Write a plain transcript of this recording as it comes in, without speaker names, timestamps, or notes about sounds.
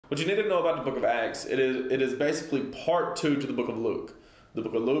what you need to know about the book of Acts, it is basically part 2 to the book of Luke. The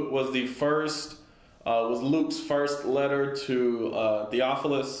book of Luke was was Luke's first letter to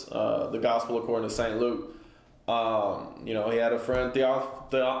Theophilus, the gospel according to St. Luke. He had a friend, he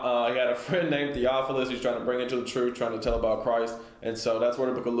had a friend named Theophilus. He's trying to bring into the truth, trying to tell about Christ. And so that's where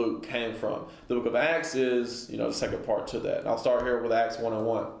the book of Luke came from. The book of Acts is, the second part to that. And I'll start here with Acts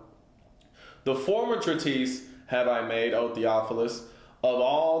 1:1. The former treatise have I made, O Theophilus, of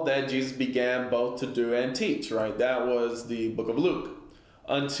all that Jesus began both to do and teach, right? That was the book of Luke,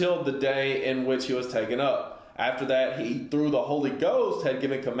 until the day in which he was taken up. After that, he, through the Holy Ghost, had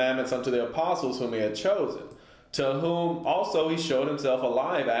given commandments unto the apostles whom he had chosen, to whom also he showed himself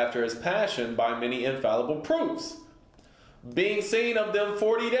alive after his passion by many infallible proofs, being seen of them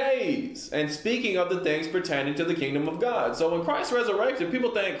 40 days, and speaking of the things pertaining to the kingdom of God. So when Christ resurrected, people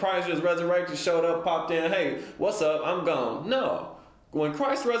think Christ just resurrected, showed up, popped in, hey, what's up, I'm gone. No. When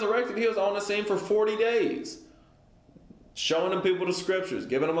Christ resurrected, he was on the scene for 40 days, showing them people the scriptures,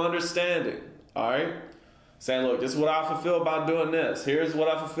 giving them understanding, all right? Saying, look, this is what I fulfill by doing this. Here's what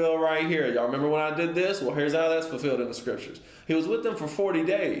I fulfill right here. Y'all remember when I did this? Well, here's how that's fulfilled in the scriptures. He was with them for 40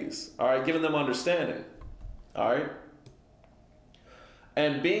 days, all right, giving them understanding, all right?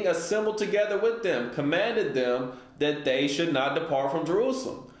 And being assembled together with them, commanded them that they should not depart from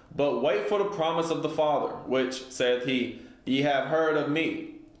Jerusalem, but wait for the promise of the Father, which, saith he, ye have heard of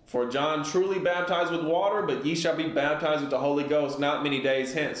me. For John truly baptized with water, but ye shall be baptized with the Holy Ghost not many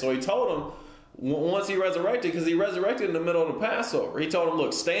days hence. So he told them, once he resurrected, because he resurrected in the middle of the Passover, he told them,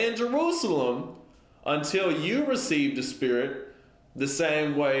 look, stay in Jerusalem until you receive the Spirit the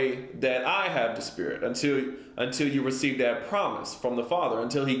same way that I have the Spirit, until you receive that promise from the Father,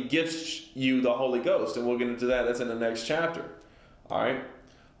 until he gifts you the Holy Ghost. And we'll get into that. That's in the next chapter. All right.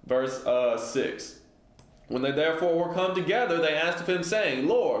 Verse 6. When they therefore were come together, they asked of him, saying,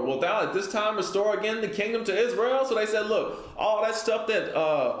 Lord, wilt thou at this time restore again the kingdom to Israel? So they said, look, all that stuff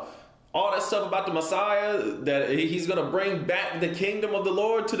about the Messiah, that he's going to bring back the kingdom of the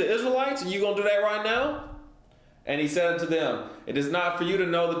Lord to the Israelites, are you going to do that right now? And he said unto them, it is not for you to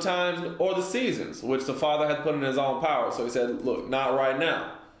know the times or the seasons, which the Father hath put in his own power. So he said, look, not right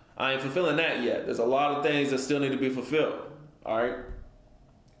now. I ain't fulfilling that yet. There's a lot of things that still need to be fulfilled. All right.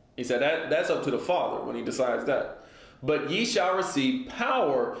 He said that's up to the Father when he decides that. But ye shall receive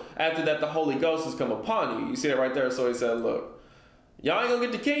power after that the Holy Ghost has come upon you. You see it right there. So he said, look, y'all ain't going to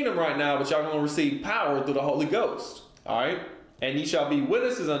get the kingdom right now, but y'all going to receive power through the Holy Ghost. All right. And ye shall be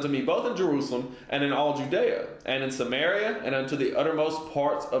witnesses unto me both in Jerusalem and in all Judea and in Samaria and unto the uttermost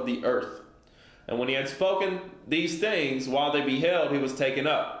parts of the earth. And when he had spoken these things, while they beheld, he was taken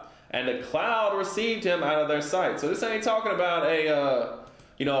up, and a cloud received him out of their sight. So this ain't talking about a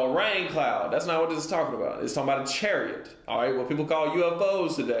rain cloud. That's not what this is talking about. It's talking about a chariot. All right, what people call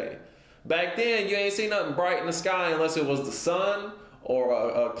UFOs today. Back then, you ain't seen nothing bright in the sky unless it was the sun or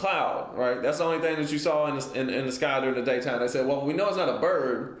a cloud, right? That's the only thing that you saw in the sky during the daytime. They said, well, we know it's not a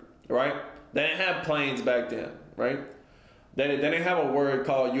bird, right? They didn't have planes back then, right? They didn't have a word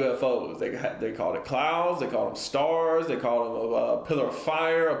called UFOs. They called it clouds. They called them stars. They called them a pillar of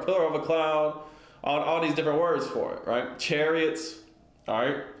fire, a pillar of a cloud. All these different words for it, right? Chariots, all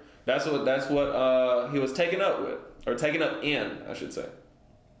right? That's what he was taken up with, or taken up in, I should say.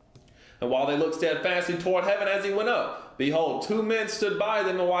 And while they looked steadfastly toward heaven as he went up, behold, 2 men stood by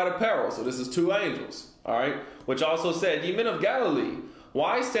them in white apparel. So this is 2 angels, all right? Which also said, ye men of Galilee,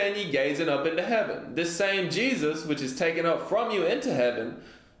 why stand ye gazing up into heaven? This same Jesus, which is taken up from you into heaven,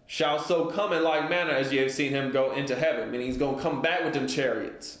 shall so come in like manner as ye have seen him go into heaven. Meaning he's going to come back with them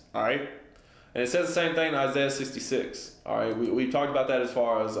chariots, all right? And it says the same thing in Isaiah 66, all right? We've talked about that as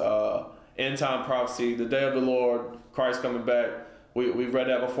far as end time prophecy, the day of the Lord, Christ coming back. We've read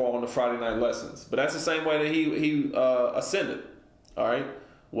that before on the Friday night lessons. But that's the same way that he ascended, all right?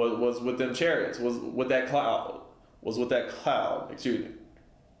 Was with them chariots, was with that cloud, excuse me.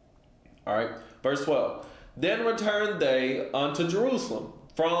 All right, verse 12. Then returned they unto Jerusalem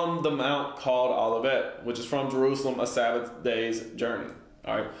from the mount called Olivet, which is from Jerusalem a Sabbath day's journey.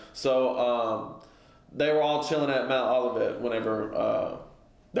 All right, so they were all chilling at Mount Olivet whenever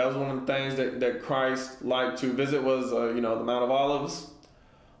that was one of the things that Christ liked to visit was the Mount of Olives,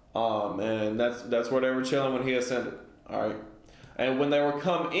 and that's where they were chilling when he ascended. All right, and when they were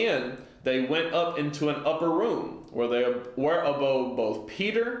come in, they went up into an upper room where abode both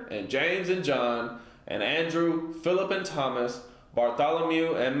Peter and James and John and Andrew, Philip and Thomas,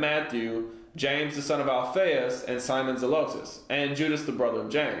 Bartholomew and Matthew, James the son of Alphaeus, and Simon Zelotes, and Judas the brother of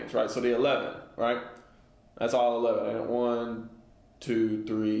James. Right, so the 11. Right, that's all 11. And 1, 2,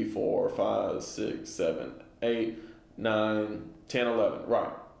 3, 4, 5, 6, 7, 8, 9, 10, 11. Right.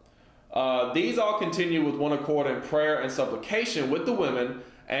 These all continued with one accord in prayer and supplication with the women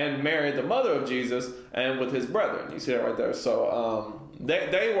and Mary, the mother of Jesus, and with his brethren. You see that right there. So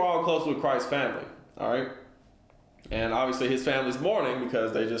they were all close with Christ's family. All right. And obviously his family's mourning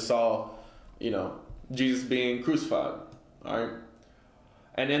because they just saw, Jesus being crucified. All right.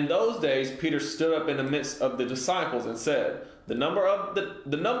 And in those days, Peter stood up in the midst of the disciples and said, the number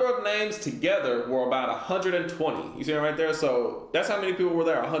of names together were about 120. You see it right there? So that's how many people were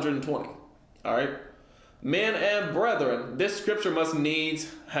there, 120. All right. Men and brethren, this scripture must needs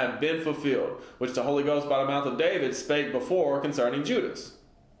have been fulfilled, which the Holy Ghost by the mouth of David spake before concerning Judas,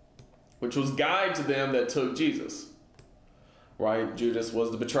 which was guide to them that took Jesus. Right? Judas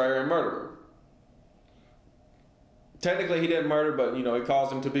was the betrayer and murderer. Technically, he didn't murder, but, he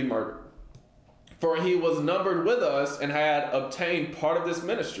caused him to be murdered. For he was numbered with us and had obtained part of this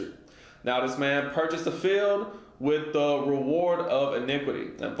ministry. Now this man purchased a field with the reward of iniquity.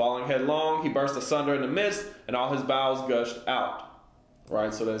 And falling headlong, he burst asunder in the midst, and all his bowels gushed out.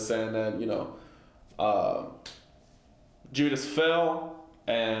 Right? So they're saying that, Judas fell,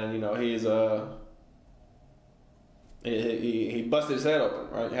 and, he busted his head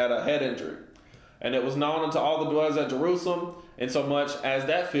open, right? He had a head injury. And it was known unto all the dwellers at Jerusalem, insomuch as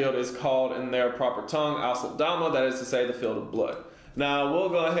that field is called in their proper tongue, Al-Saldama, that is to say, the field of blood. Now, we'll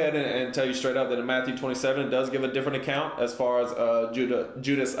go ahead and tell you straight up that in Matthew 27, it does give a different account as far as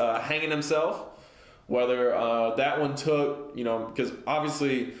Judas hanging himself. Whether that one took, because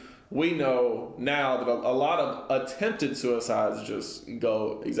obviously we know now that a lot of attempted suicides just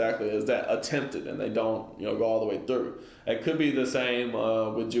go exactly as that, attempted, and they don't, go all the way through. It could be the same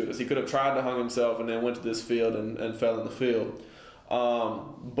with Judas. He could have tried to hang himself and then went to this field and fell in the field.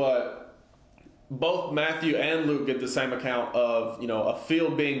 But both Matthew and Luke get the same account of, a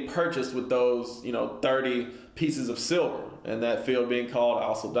field being purchased with those, 30 pieces of silver, and that field being called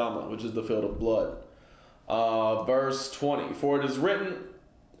Al-Saldama, which is the field of blood. Verse 20, for it is written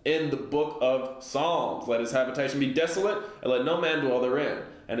in the book of Psalms, let his habitation be desolate, and let no man dwell therein.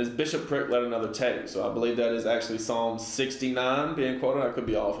 And his bishopric let another take. So I believe that is actually Psalm 69 being quoted. I could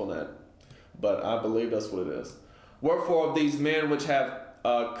be off on that, but I believe that's what it is. Wherefore of these men which have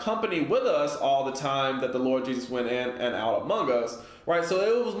company with us all the time that the Lord Jesus went in and out among us, right? So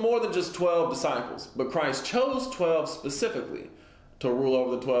it was more than just 12 disciples, but Christ chose 12 specifically to rule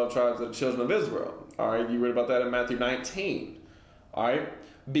over the 12 tribes of the children of Israel. All right, you read about that in Matthew 19. All right,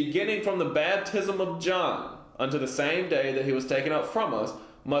 beginning from the baptism of John unto the same day that he was taken up from us,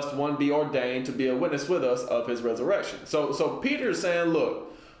 must one be ordained to be a witness with us of his resurrection. So Peter's saying,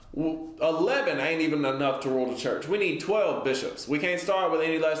 look, 11 ain't even enough to rule the church. We need 12 bishops. We can't start with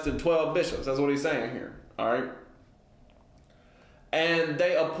any less than 12 bishops. That's what he's saying here. All right. And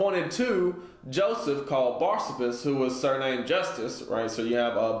they appointed two, Joseph called Barsabas, who was surnamed Justus, right? So you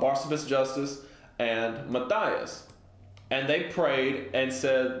have Barsabas Justus and Matthias. And they prayed and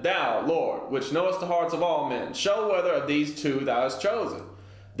said, Thou, Lord, which knowest the hearts of all men, show whether of these two thou hast chosen,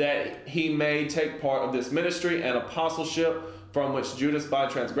 that he may take part of this ministry and apostleship from which Judas by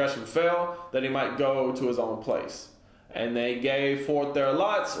transgression fell, that he might go to his own place. And they gave forth their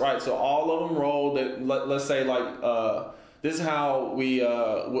lots, right? So all of them rolled, let's say this is how we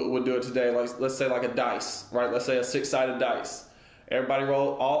would do it today. Like, let's say like a dice, right? Let's say a 6-sided dice. Everybody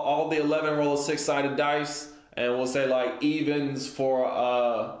roll, all the 11 roll a 6-sided dice, and we'll say like evens for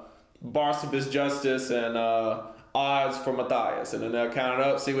Barsabas Justus and odds for Matthias. And then they'll count it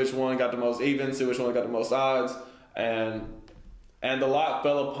up, see which one got the most evens, see which one got the most odds, and the lot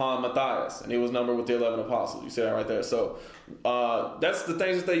fell upon Matthias, and he was numbered with the 11 apostles. You see that right there. So that's the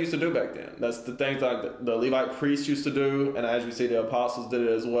things that they used to do back then. That's the things like the Levite priests used to do, and as you see, the apostles did it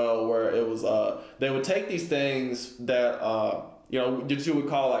as well, where it was they would take these things that that you would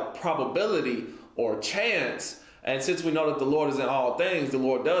call like probability or chance, and since we know that the Lord is in all things, the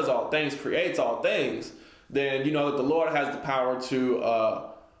Lord does all things, creates all things, then you know that the Lord has the power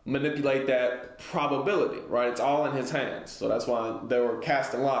to manipulate that probability, right? It's all in his hands. So that's why they were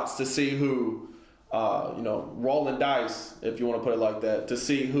casting lots to see who, rolling dice, if you want to put it like that, to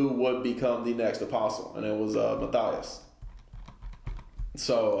see who would become the next apostle. And it was Matthias.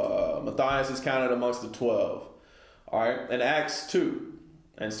 So Matthias is counted amongst the 12. All right, in Acts 2,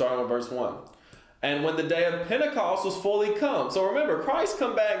 and starting with verse 1. And when the day of Pentecost was fully come. So remember, Christ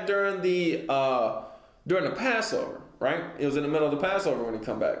come back during the Passover, right? It was in the middle of the Passover when he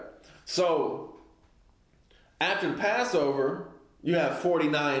come back. So after the Passover, you have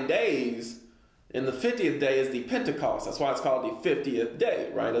 49 days, and the 50th day is the Pentecost. That's why it's called the 50th day,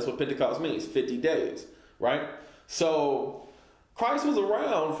 right? That's what Pentecost means, 50 days, right? So Christ was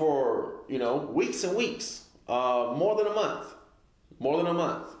around for, weeks and weeks, more than a month, more than a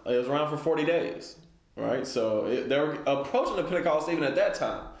month. It was around for 40 days, right? So they were approaching the Pentecost even at that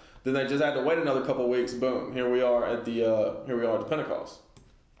time. Then they just had to wait another couple of weeks. Boom, here we are at the Pentecost.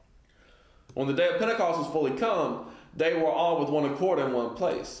 When the day of Pentecost was fully come, they were all with one accord in one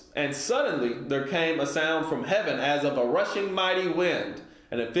place. And suddenly there came a sound from heaven as of a rushing mighty wind,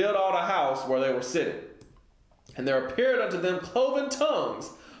 and it filled all the house where they were sitting. And there appeared unto them cloven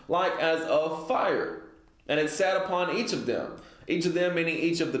tongues, like as of fire, and it sat upon each of them meaning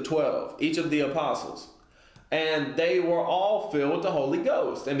each of the 12, each of the apostles. And they were all filled with the Holy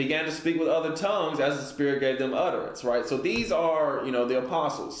Ghost, and began to speak with other tongues as the Spirit gave them utterance, right? So these are, the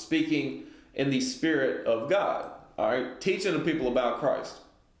apostles speaking in the Spirit of God, all right, teaching the people about Christ.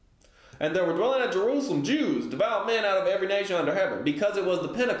 And there were dwelling at Jerusalem Jews, devout men out of every nation under heaven, because it was the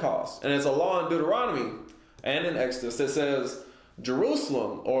Pentecost. And it's a law in Deuteronomy and in Exodus that says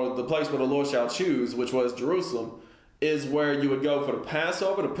Jerusalem, or the place where the Lord shall choose, which was Jerusalem, is where you would go for the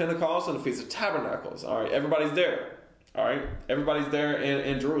Passover, the Pentecost, and the Feast of Tabernacles. All right, everybody's there. All right, everybody's there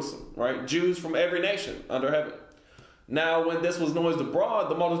in Jerusalem, right? Jews from every nation under heaven. Now, when this was noised abroad,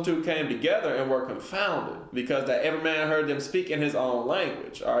 the multitude came together and were confounded, because that every man heard them speak in his own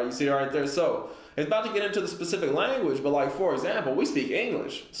language. All right, you see right there? So it's about to get into the specific language, but like, for example, we speak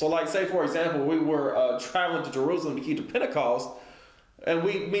English. So like, say, for example, we were traveling to Jerusalem to keep the Pentecost, and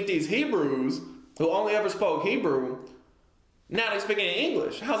we meet these Hebrews who only ever spoke Hebrew. Now they're speaking in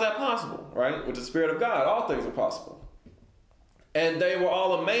English. How's that possible, right? With the Spirit of God, all things are possible. And they were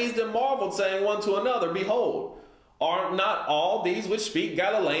all amazed and marveled, saying one to another, behold, are not all these which speak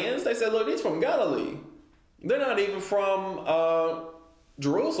Galileans? They said, look, these from Galilee. They're not even from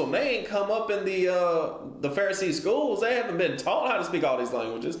Jerusalem. They ain't come up in the Pharisee schools. They haven't been taught how to speak all these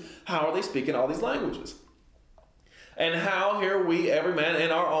languages. How are they speaking all these languages? And how hear we every man in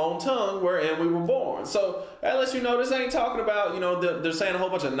our own tongue wherein we were born? So that lets you know this ain't talking about, they're saying a whole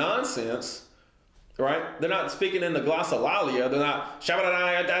bunch of nonsense, right? They're not speaking in the glossolalia. They're not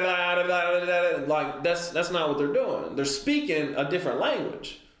like that's not what they're doing. They're speaking a different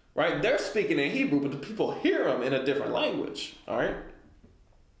language, right? They're speaking in Hebrew, but the people hear them in a different language, all right?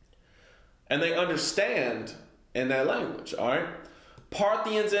 And they understand in that language, all right?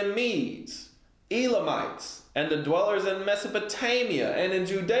 Parthians and Medes, Elamites, and the dwellers in Mesopotamia and in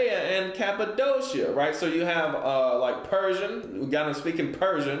Judea and Cappadocia, right? So you have like Persian, we got them speaking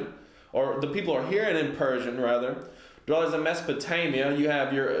Persian, or the people are hearing in Persian rather. Dwellers in Mesopotamia, you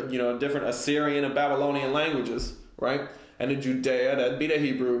have your different Assyrian and Babylonian languages, right? And in Judea, that'd be the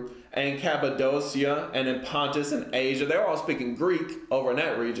Hebrew, and Cappadocia, and in Pontus and Asia, they're all speaking Greek over in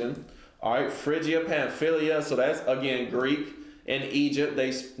that region. All right, Phrygia, Pamphylia, so that's again Greek. In Egypt,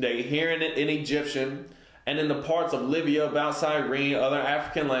 they hearing it in Egyptian. And in the parts of Libya, about Cyrene, other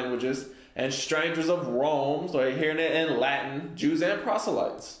African languages, and strangers of Rome, so they're hearing it in Latin, Jews and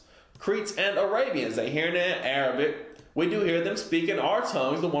proselytes, Cretes and Arabians, they hearing it in Arabic. We do hear them speak in our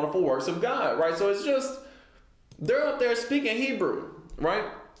tongues the wonderful works of God, right? So it's just, they're up there speaking Hebrew, right?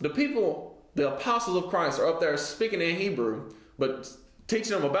 The people, the apostles of Christ are up there speaking in Hebrew, but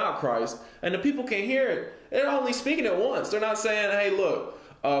teaching them about Christ, and the people can hear it. They're only speaking it once. They're not saying, hey, look,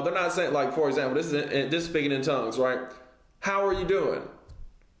 they're not saying, like, for example, this is speaking in tongues, right? How are you doing?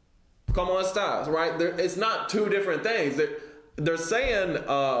 Como estas, right? It's not two different things. They're saying,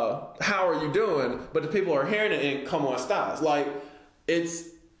 how are you doing? But the people are hearing it in como estas. Like, it's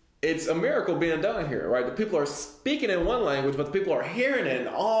a miracle being done here, right? The people are speaking in one language, but the people are hearing it in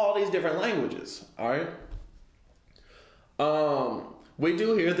all these different languages, all right? We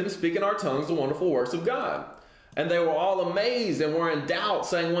do hear them speak in our tongues the wonderful works of God. And they were all amazed and were in doubt,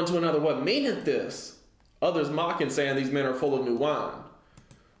 saying one to another, what meaneth this? Others mocking, saying these men are full of new wine.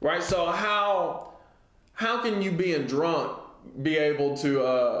 Right? So how can you being drunk be able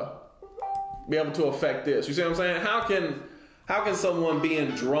to affect this? You see what I'm saying? How can someone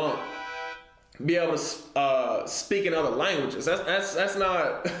being drunk be able to speak in other languages? That's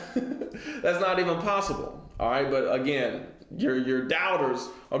not that's not even possible. All right, but again, your doubters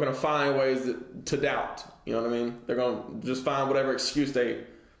are going to find ways to doubt. You know what I mean? They're going to just find whatever excuse they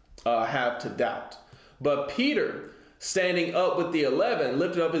have to doubt. But Peter, standing up with the 11,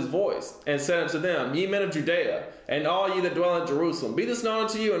 lifted up his voice and said unto them, Ye men of Judea, and all ye that dwell in Jerusalem, be this known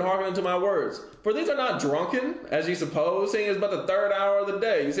unto you, and hearken unto my words. For these are not drunken, as ye suppose, seeing it's but the third hour of the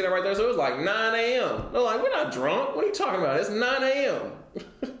day. You see that right there? So it was like 9 a.m. They're like, we're not drunk. What are you talking about? It's 9 a.m.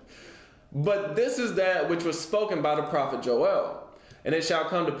 But this is that which was spoken by the prophet Joel. And it shall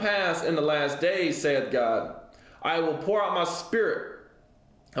come to pass in the last days, saith God, I will pour out my spirit.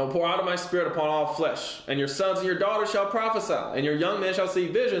 I will pour out of my spirit upon all flesh. And your sons and your daughters shall prophesy. And your young men shall see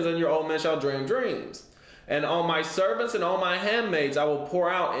visions, and your old men shall dream dreams. And on my servants and on my handmaids I will pour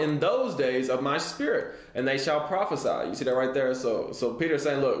out in those days of my spirit, and they shall prophesy. You see that right there? So Peter's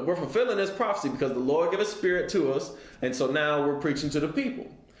saying, look, we're fulfilling this prophecy because the Lord gave a spirit to us, and so now we're preaching to the people.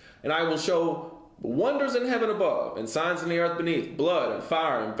 And I will show wonders in heaven above, and signs in the earth beneath, blood and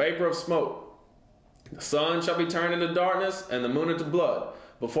fire and vapor of smoke. The sun shall be turned into darkness, and the moon into blood,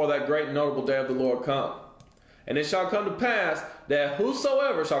 before that great and notable day of the Lord come. And it shall come to pass that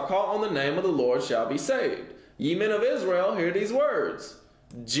whosoever shall call on the name of the Lord shall be saved. Ye men of Israel, hear these words.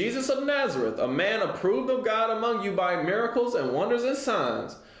 Jesus of Nazareth, a man approved of God among you by miracles and wonders and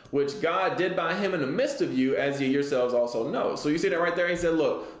signs, which God did by him in the midst of you, as ye yourselves also know. So you see that right there? He said,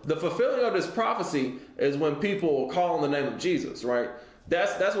 look, the fulfilling of this prophecy is when people call on the name of Jesus, right?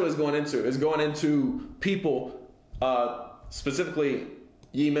 That's what it's going into. It's going into people, specifically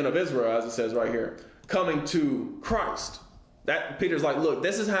ye men of Israel, as it says right here, coming to Christ. That Peter's like, look,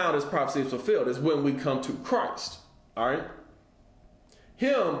 this is how this prophecy is fulfilled, is when we come to Christ. All right?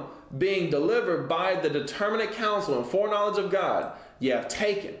 Him being delivered by the determinate counsel and foreknowledge of God, ye have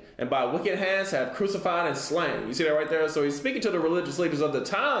taken, and by wicked hands have crucified and slain. You see that right there? So he's speaking to the religious leaders of the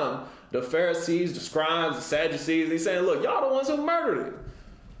time, the Pharisees, the scribes, the Sadducees. He's saying, look, y'all the ones who murdered him.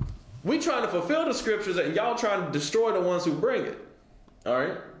 We trying to fulfill the scriptures, and y'all trying to destroy the ones who bring it. All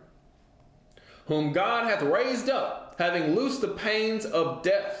right? Whom God hath raised up, having loosed the pains of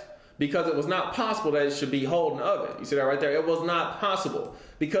death, because it was not possible that it should be holden of it. You see that right there? It was not possible,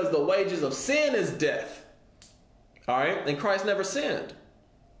 because the wages of sin is death. All right? And Christ never sinned.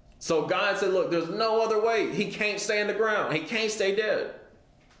 So God said, look, there's no other way. He can't stay in the ground. He can't stay dead.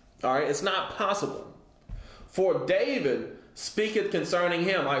 All right? It's not possible. For David speaketh concerning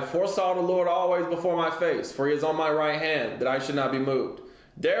him, I foresaw the Lord always before my face, for he is on my right hand, that I should not be moved.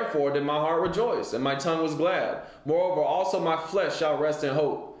 Therefore did my heart rejoice, and my tongue was glad. Moreover, also my flesh shall rest in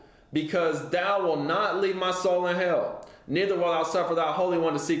hope, because thou wilt not leave my soul in hell, neither will thou suffer thy Holy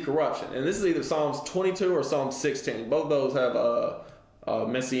One to see corruption. And this is either Psalms 22 or Psalm 16. Both of those have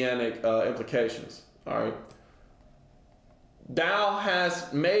messianic implications. All right. Thou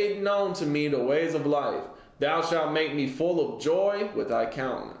hast made known to me the ways of life. Thou shalt make me full of joy with thy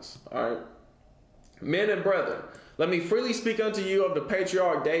countenance. All right. Men and brethren, let me freely speak unto you of the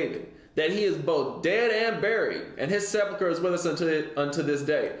patriarch David, that he is both dead and buried, and his sepulchre is with us unto this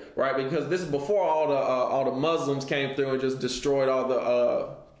day, right? Because this is before all the Muslims came through and just destroyed all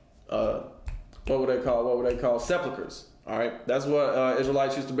the what would they call sepulchres? All right, that's what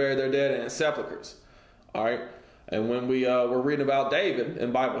Israelites used to bury their dead in, sepulchres. All right, and when we were reading about David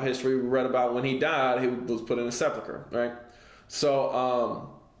in Bible history, we read about when he died, he was put in a sepulchre, right? So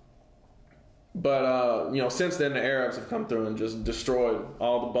But since then, the Arabs have come through and just destroyed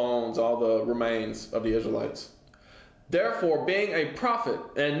all the bones, all the remains of the Israelites. Therefore, being a prophet,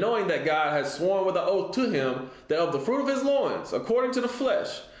 and knowing that God has sworn with an oath to him that of the fruit of his loins, according to the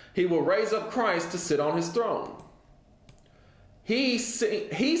flesh, he will raise up Christ to sit on his throne. He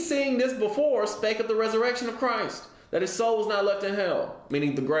seeing this before, spake of the resurrection of Christ, that his soul was not left in hell,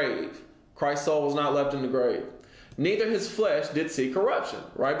 meaning the grave. Christ's soul was not left in the grave. Neither his flesh did see corruption,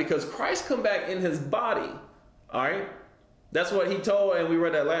 right? Because Christ come back in his body, all right? That's what he told, and we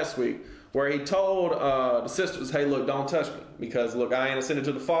read that last week, where he told the sisters, hey, look, don't touch me, because, look, I ain't ascended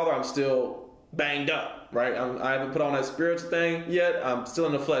to the Father. I'm still banged up, right? I haven't put on that spiritual thing yet. I'm still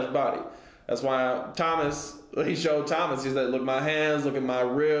in the flesh body. That's why he showed Thomas, he said, look, my hands, look at my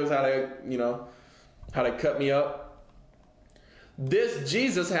ribs, how they cut me up. This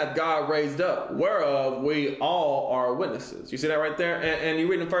Jesus hath God raised up, whereof we all are witnesses. You see that right there? And you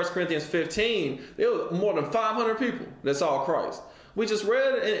read in 1 Corinthians 15, there was more than 500 people that saw Christ. We just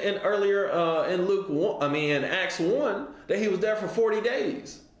read earlier in Acts 1, that he was there for 40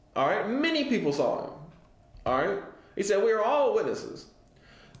 days. All right? Many people saw him. All right? He said, we are all witnesses.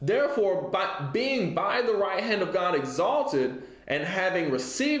 Therefore, being by the right hand of God exalted, and having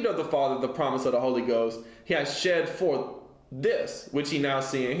received of the Father the promise of the Holy Ghost, he has shed forth this, which he now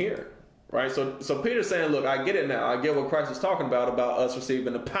see and hear, right? So Peter's saying, look, I get it now. I get what Christ was talking about us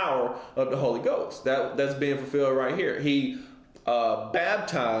receiving the power of the Holy Ghost. That's being fulfilled right here. He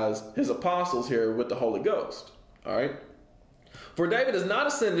baptized his apostles here with the Holy Ghost, all right? For David is not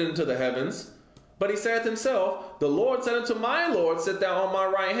ascended into the heavens, but he saith himself, the Lord said unto my Lord, sit thou on my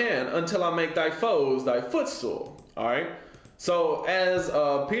right hand until I make thy foes thy footstool, all right? So as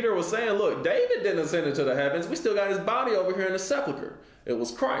Peter was saying, look, David didn't ascend into the heavens. We still got his body over here in the sepulcher. It was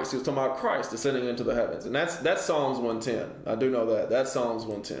Christ. He was talking about Christ ascending into the heavens. And that's Psalms 110. I do know that. That's Psalms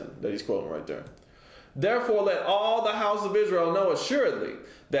 110 that he's quoting right there. Therefore let all the house of Israel know assuredly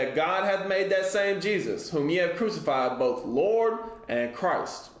that God hath made that same Jesus, whom ye have crucified, both Lord and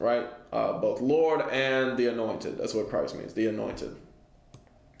Christ, right? both Lord and the anointed. That's what Christ means, the anointed.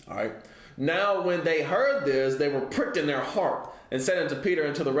 All right. Now, when they heard this, they were pricked in their heart and said unto Peter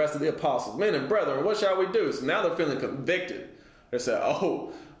and to the rest of the apostles, Men and brethren, what shall we do? So now they're feeling convicted. They said,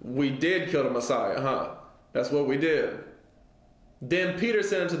 oh, we did kill the Messiah, huh? That's what we did. Then Peter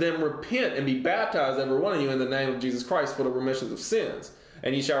said unto them, Repent and be baptized, every one of you, in the name of Jesus Christ for the remission of sins,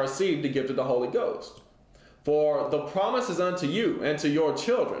 and ye shall receive the gift of the Holy Ghost. For the promise is unto you and to your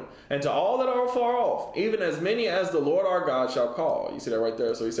children and to all that are far off, even as many as the Lord our God shall call. You see that right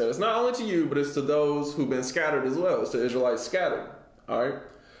there? So he said it's not only to you, but it's to those who've been scattered as well. It's to Israelites scattered. All right.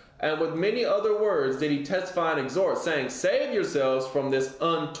 And with many other words did he testify and exhort, saying, Save yourselves from this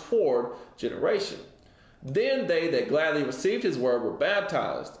untoward generation. Then they that gladly received his word were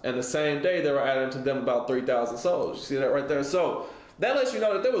baptized, and the same day there were added to them about 3,000 souls. You see that right there? So that lets you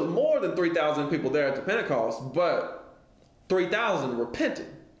know that there was more than 3,000 people there at the Pentecost, but 3,000 repented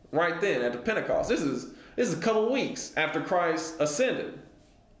right then at the Pentecost. This is a couple of weeks after Christ ascended.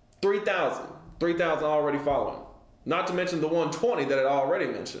 3,000 already following. Not to mention the 120 that it already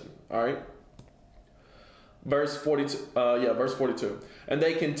mentioned. All right. Verse 42. And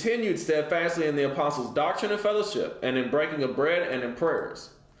they continued steadfastly in the apostles' doctrine and fellowship, and in breaking of bread and in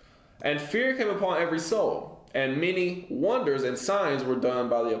prayers. And fear came upon every soul. And many wonders and signs were done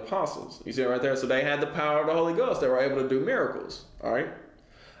by the apostles. You see it right there? So they had the power of the Holy Ghost. They were able to do miracles. All right.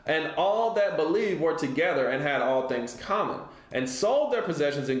 And all that believed were together and had all things common, and sold their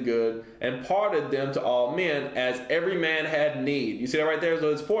possessions in good, and parted them to all men, as every man had need. You see that right there? So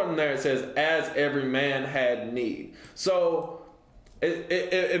it's important there. It says, as every man had need. So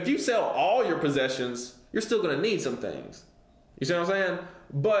if you sell all your possessions, you're still going to need some things. You see what I'm saying?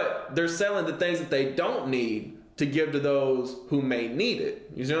 But they're selling the things that they don't need to give to those who may need it.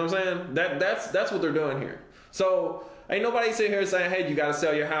 You see what I'm saying? That's what they're doing here. So ain't nobody sitting here saying, hey, you got to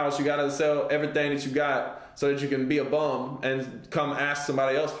sell your house. You got to sell everything that you got so that you can be a bum and come ask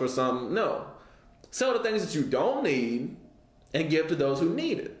somebody else for something. No. Sell the things that you don't need and give to those who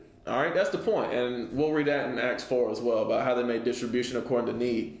need it. All right, that's the point. And we'll read that in Acts 4 as well, about how they made distribution according to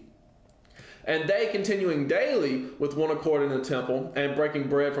need. And they, continuing daily with one accord in the temple, and breaking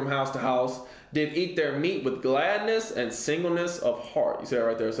bread from house to house, did eat their meat with gladness and singleness of heart. You see that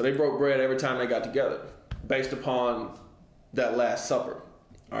right there? So they broke bread every time they got together, based upon that Last Supper,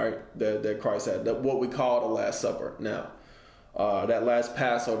 all right, that Christ had, what we call the Last Supper now, that last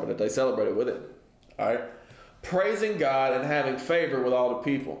Passover that they celebrated with it, all right, praising God and having favor with all the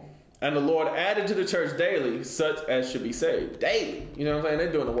people. And the Lord added to the church daily such as should be saved. Daily. You know what I'm saying?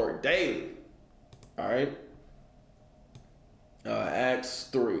 They're doing the work daily. All right. Acts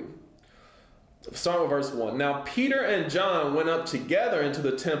 3. Start with verse 1. Now Peter and John went up together into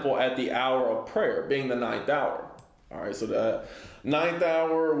the temple at the hour of prayer, being the 9th hour. All right. So the 9th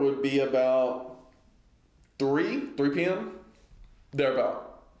hour would be about 3 p.m.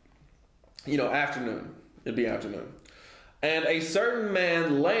 Thereabout. Afternoon. It'd be afternoon. And a certain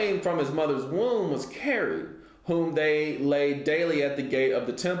man lame from his mother's womb was carried, whom they laid daily at the gate of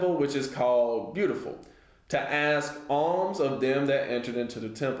the temple, which is called Beautiful, to ask alms of them that entered into the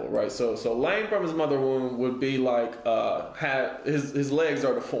temple. Right. So lame from his mother's womb would be like his legs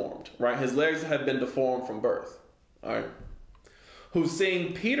are deformed. Right. His legs have been deformed from birth. All right. Who,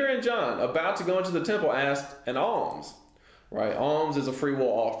 seeing Peter and John about to go into the temple, asked an alms. Right. Alms is a free will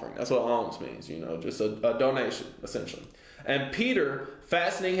offering. That's what alms means. Just a donation, essentially. And Peter,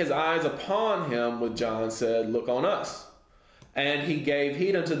 fastening his eyes upon him with John, said, Look on us. And he gave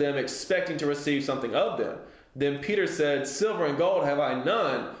heed unto them, expecting to receive something of them. Then Peter said, Silver and gold have I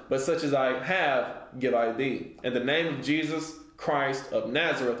none, but such as I have give I thee. In the name of Jesus Christ of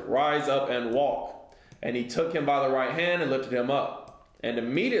Nazareth, rise up and walk. And he took him by the right hand and lifted him up. And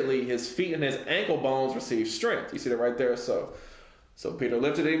immediately his feet and his ankle bones received strength. You see that right there? So Peter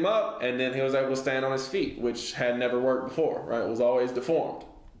lifted him up, and then he was able to stand on his feet, which had never worked before, right? It was always deformed.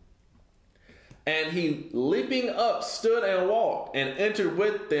 And he, leaping up, stood and walked, and entered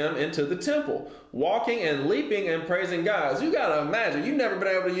with them into the temple, walking and leaping and praising God. So you got to imagine, you've never been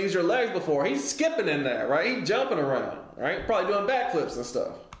able to use your legs before. He's skipping in there, right? He's jumping around, right? Probably doing backflips and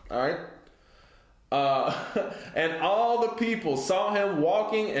stuff, all right? And all the people saw him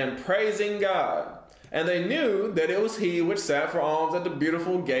walking and praising God. And they knew that it was he which sat for alms at the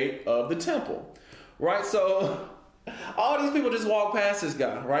beautiful gate of the temple. Right? So all these people just walked past this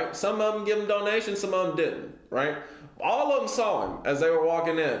guy, right? Some of them give him donations, some of them didn't, right? All of them saw him as they were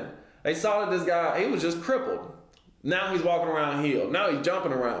walking in. They saw that this guy, he was just crippled. Now he's walking around healed. Now he's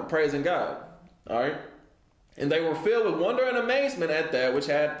jumping around, praising God. All right? And they were filled with wonder and amazement at that which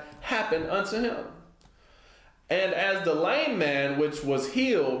had happened unto him. And as the lame man which was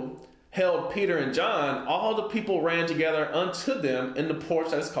healed held Peter and John, all the people ran together unto them in the porch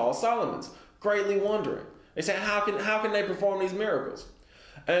that is called Solomon's, greatly wondering. They said, how can they perform these miracles?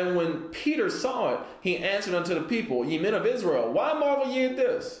 And when Peter saw it, he answered unto the people, Ye men of Israel, why marvel ye at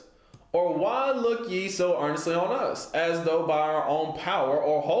this? Or why look ye so earnestly on us, as though by our own power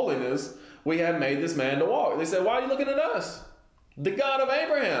or holiness we have made this man to walk? They said, why are you looking at us? The God of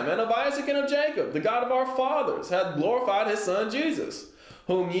Abraham and of Isaac and of Jacob, the God of our fathers, hath glorified his son Jesus,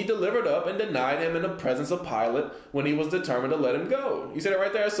 whom ye delivered up and denied him in the presence of Pilate when he was determined to let him go. You see that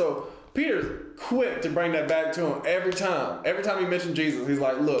right there? So Peter's quick to bring that back to him every time. Every time he mentioned Jesus, he's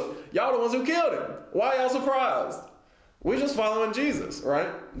like, look, y'all the ones who killed him. Why y'all surprised? We're just following Jesus, right?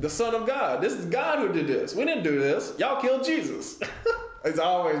 The Son of God. This is God who did this. We didn't do this. Y'all killed Jesus. He's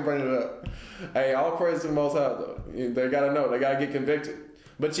always bringing it up. Hey, all praise to the Most High, though. They got to know. They got to get convicted.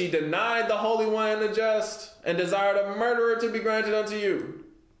 But ye denied the Holy One and the just, and desired a murderer to be granted unto you,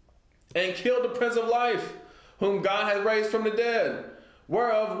 and killed the Prince of Life, whom God hath raised from the dead,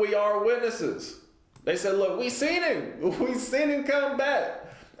 whereof we are witnesses. They said, look, we seen him. We seen him come back.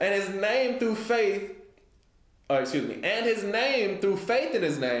 And his name through faith, and his name through faith in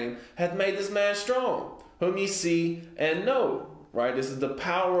his name hath made this man strong, whom ye see and know. Right? This is the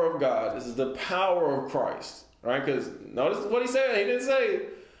power of God. This is the power of Christ. Right? Because notice what he said. He didn't say,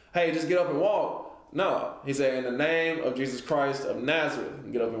 hey, just get up and walk. No. He said, in the name of Jesus Christ of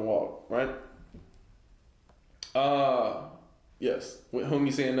Nazareth, get up and walk. Right? Yes. Whom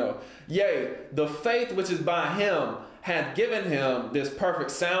you see and know. Yea, the faith which is by him hath given him this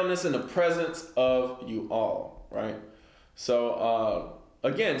perfect soundness in the presence of you all. Right? So,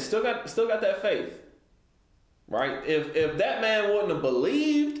 again, still got that faith. Right? If that man wouldn't have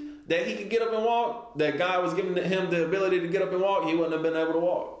believed that he could get up and walk, that God was giving him the ability to get up and walk, he wouldn't have been able to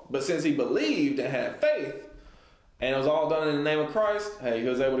walk. But since he believed and had faith, and it was all done in the name of Christ, hey, he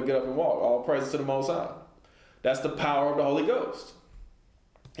was able to get up and walk. All praises to the Most High. That's the power of the Holy Ghost.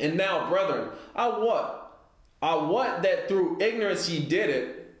 And now, brethren, I wot that through ignorance ye did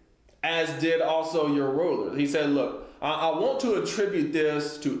it, as did also your rulers. He said, look, I want to attribute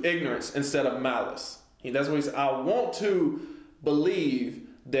this to ignorance instead of malice. That's what he said. I want to believe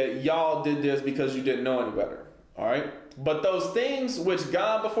that y'all did this because you didn't know any better. All right. But those things which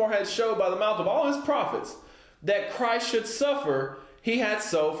God before had showed by the mouth of all his prophets that Christ should suffer, he had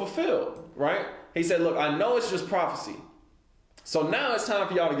so fulfilled. Right. He said, look, I know it's just prophecy. So now it's time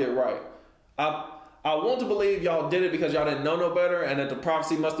for y'all to get right. I want to believe y'all did it because y'all didn't know no better and that the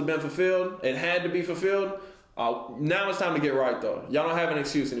prophecy must have been fulfilled. It had to be fulfilled. Now it's time to get right, though. Y'all don't have an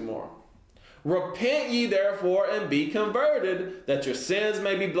excuse anymore. Repent ye therefore and be converted, that your sins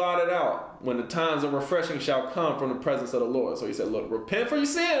may be blotted out, when the times of refreshing shall come from the presence of the Lord. So he said, look, repent for your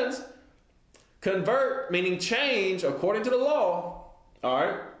sins, convert, meaning change according to the law, all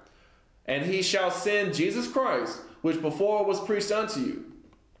right? And he shall send Jesus Christ, which before was preached unto you,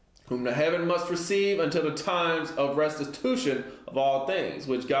 whom the heaven must receive until the times of restitution of all things,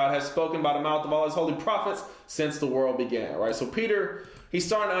 which God has spoken by the mouth of all his holy prophets since the world began, right? So Peter, he's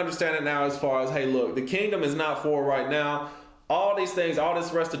starting to understand it now as far as, hey, look, the kingdom is not for right now. All these things, all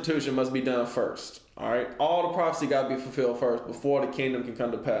this restitution must be done first, all right? All the prophecy got to be fulfilled first before the kingdom can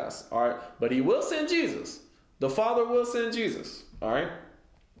come to pass, all right? But he will send Jesus. The Father will send Jesus, all right?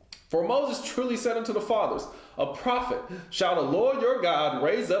 For Moses truly said unto the fathers, a prophet shall the Lord your God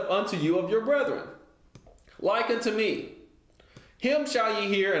raise up unto you of your brethren, like unto me. Him shall ye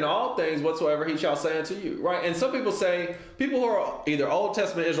hear in all things whatsoever he shall say unto you. Right? And some people say, people who are either Old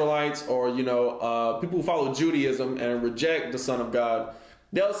Testament Israelites or, people who follow Judaism and reject the Son of God,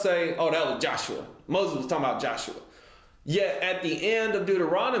 they'll say, oh, that was Joshua. Moses was talking about Joshua. Yet at the end of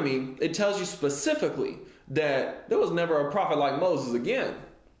Deuteronomy, it tells you specifically that there was never a prophet like Moses again.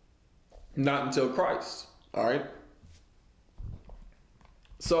 Not until Christ. All right?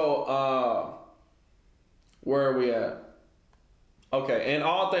 So, where are we at? Okay, in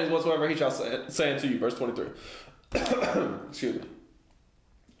all things whatsoever he shall say unto you, verse 23. Excuse me.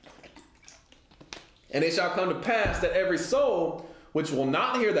 And it shall come to pass that every soul which will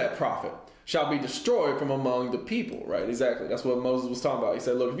not hear that prophet shall be destroyed from among the people. Right, exactly. That's what Moses was talking about. He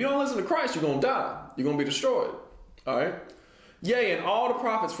said, look, if you don't listen to Christ, you're going to die. You're going to be destroyed. All right? Yea, and all the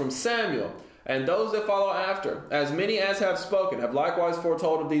prophets from Samuel and those that follow after, as many as have spoken, have likewise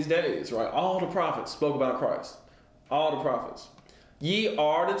foretold of these days. Right? All the prophets spoke about Christ. All the prophets. Ye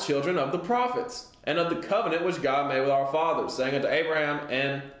are the children of the prophets, and of the covenant which God made with our fathers, saying unto Abraham,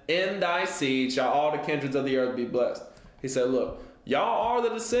 and in thy seed shall all the kindreds of the earth be blessed. He said, look, y'all are the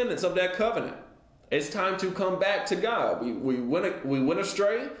descendants of that covenant. It's time to come back to God. We went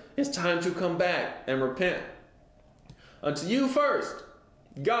astray. It's time to come back and repent. Unto you first,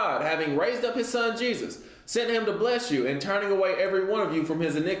 God, having raised up his son Jesus, sent him to bless you and turning away every one of you from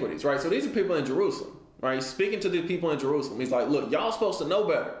his iniquities, right? So these are people in Jerusalem, right? He's speaking to the people in Jerusalem. He's like, look, y'all supposed to know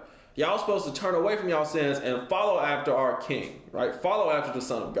better. Y'all supposed to turn away from y'all sins and follow after our king, right? Follow after the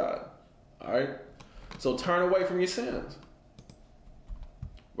Son of God, all right? So turn away from your sins.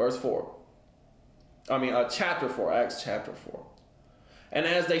 Verse 4. Chapter 4, Acts chapter 4. And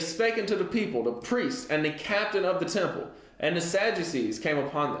as they spake unto the people, the priests and the captain of the temple and the Sadducees came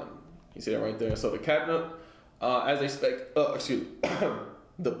upon them. You see that right there? So the captain, as they spake,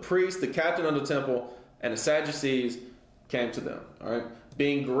 the priest, the captain of the temple, and the Sadducees came to them, all right?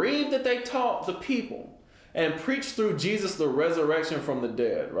 Being grieved that they taught the people and preached through Jesus the resurrection from the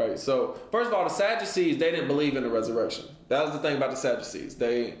dead, right? So, first of all, the Sadducees, they didn't believe in the resurrection. That was the thing about the Sadducees.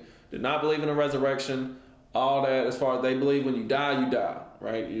 They did not believe in the resurrection. All that, as far as they believe, when you die,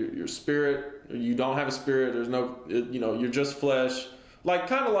 right? Your spirit, you don't have a spirit. There's no, you're just flesh.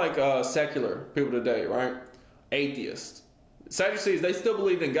 Kind of like secular people today, right? Atheists. Sadducees, they still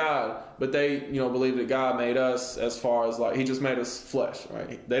believed in God, but they, believed that God made us as far as he just made us flesh,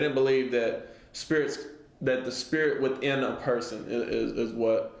 right? They didn't believe that the spirit within a person is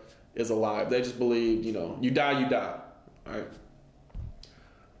what is alive. They just believed, you die, right?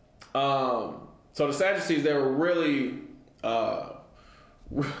 So the Sadducees, they were really,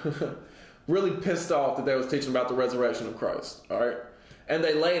 really pissed off that they was teaching about the resurrection of Christ, all right? And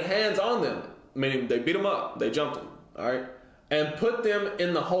they laid hands on them, meaning they beat them up, they jumped them, all right? And put them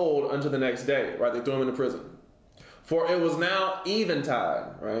in the hold until the next day, right? They threw them into prison. For it was now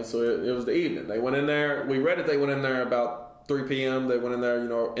eventide, right? So it was the evening. They went in there. We read it. They went in there about 3 p.m. They went in there,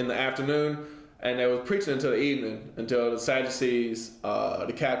 in the afternoon, and they was preaching until the evening, until the Sadducees,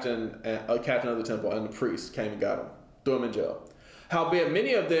 the captain of the temple, and the priest came and got them, threw them in jail. Howbeit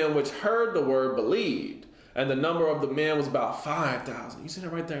many of them which heard the word believed, and the number of the men was about 5,000. You see that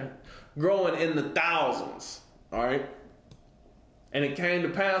right there? Growing in the thousands, all right? And it came to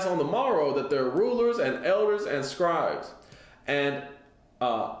pass on the morrow that their rulers and elders and scribes and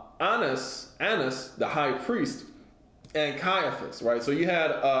Annas, the high priest, and Caiaphas, right? So you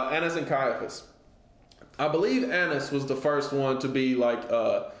had Annas and Caiaphas. I believe Annas was the first one to be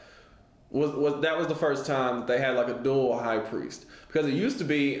that was the first time that they had a dual high priest, because it used to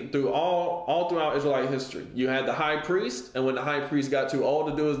be all throughout Israelite history. You had the high priest, and when the high priest got too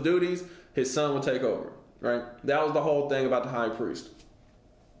old to do his duties, his son would take over. Right? That was the whole thing about the high priest.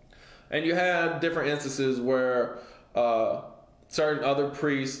 And you had different instances where certain other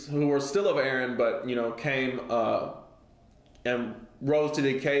priests who were still of Aaron, but, came and rose to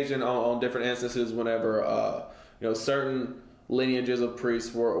the occasion on different instances whenever, certain lineages of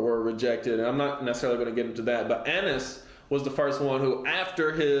priests were rejected. And I'm not necessarily going to get into that, but Annas was the first one who,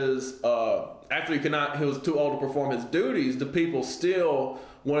 after he was too old to perform his duties, the people still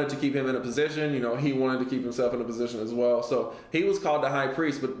wanted to keep him in a position. He wanted to keep himself in a position as well. So he was called the high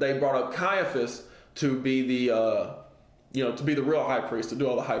priest, but they brought up Caiaphas to be the real high priest, to do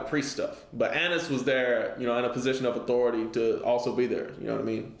all the high priest stuff. But Annas was there, in a position of authority to also be there. You know what I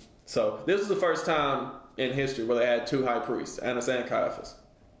mean? So this is the first time in history where they had two high priests, Annas and Caiaphas.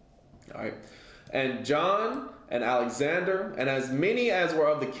 All right. And John and Alexander and as many as were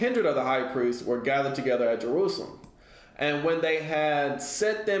of the kindred of the high priest were gathered together at Jerusalem. And when they had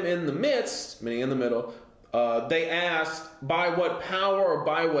set them in the midst, meaning in the middle, they asked, by what power or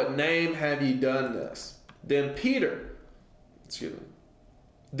by what name have ye done this? Then Peter, filled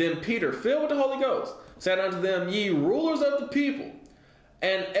with the Holy Ghost, said unto them, ye rulers of the people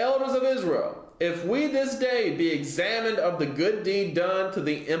and elders of Israel, if we this day be examined of the good deed done to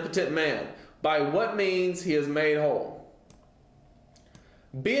the impotent man, by what means he is made whole,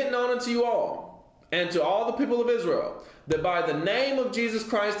 be it known unto you all, and to all the people of Israel, that by the name of Jesus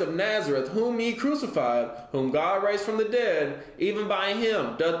Christ of Nazareth, whom ye crucified, whom God raised from the dead, even by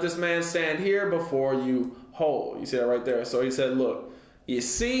him doth this man stand here before you whole. You see that right there? So he said, look, you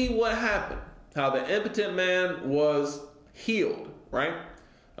see what happened, how the impotent man was healed, right?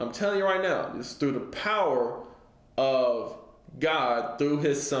 I'm telling you right now, it's through the power of God, through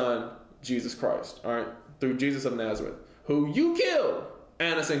his son, Jesus Christ, all right? Through Jesus of Nazareth, who you killed,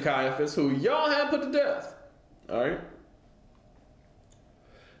 Annas and Caiaphas, who y'all had put to death, all right?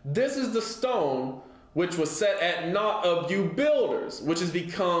 This is the stone which was set at naught of you builders, which has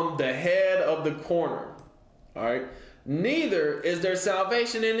become the head of the corner. All right. Neither is there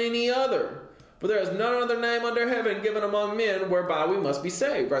salvation in any other, for there is none other name under heaven given among men whereby we must be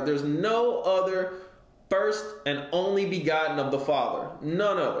saved. Right. There's no other first and only begotten of the Father,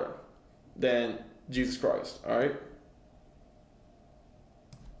 none other than Jesus Christ. All right.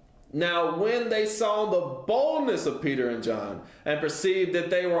 Now when they saw the boldness of Peter and John, and perceived that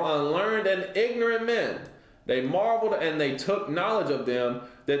they were unlearned and ignorant men, they marveled, and they took knowledge of them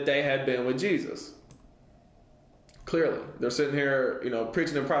that they had been with Jesus. Clearly, they're sitting here,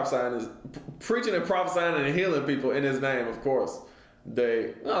 preaching and prophesying and healing people in his name, of course.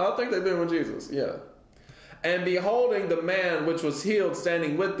 I think they've been with Jesus, yeah. And beholding the man which was healed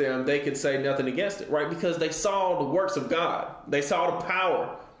standing with them, they could say nothing against it, right? Because they saw the works of God. They saw the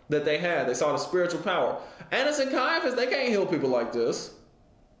power that they had. They saw the spiritual power. Annas and Caiaphas, they can't heal people like this,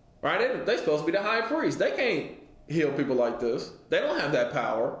 right? They're supposed to be the high priest. They can't heal people like this. They don't have that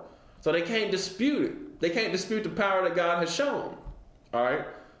power, so they can't dispute it. They can't dispute the power that God has shown, all right?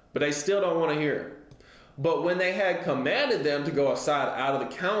 But they still don't want to hear it. But when they had commanded them to go aside out of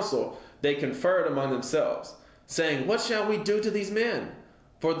the council, they conferred among themselves, saying, what shall we do to these men?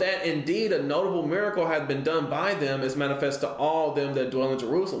 For that indeed a notable miracle hath been done by them is manifest to all them that dwell in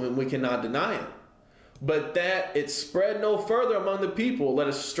Jerusalem, and we cannot deny it. But that it spread no further among the people, let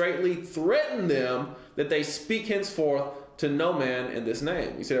us straightly threaten them that they speak henceforth to no man in this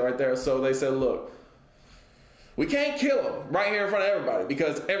name. You see it right there? So they said, look, we can't kill him right here in front of everybody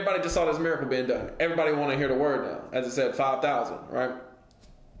because everybody just saw this miracle being done. Everybody want to hear the word now. As it said, 5,000, right?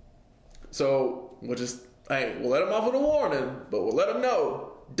 So we'll let them off with a warning, but we'll let them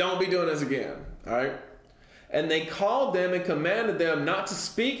know, don't be doing this again, all right? And they called them and commanded them not to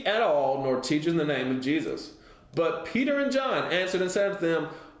speak at all, nor teach in the name of Jesus. But Peter and John answered and said to them,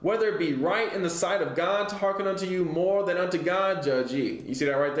 whether it be right in the sight of God to hearken unto you more than unto God, judge ye. You see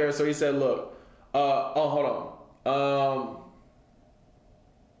that right there? So he said, look, hold on.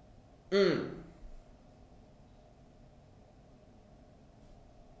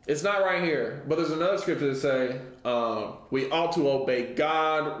 It's not right here, but there's another scripture that say we ought to obey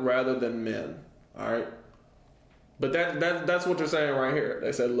God rather than men. All right, but that's what they're saying right here.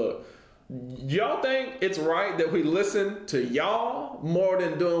 They said, look, y'all think it's right that we listen to y'all more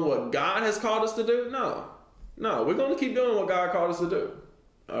than doing what God has called us to do? No, we're going to keep doing what God called us to do.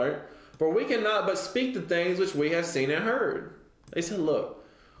 All right. For we cannot but speak the things which we have seen and heard. They said, look,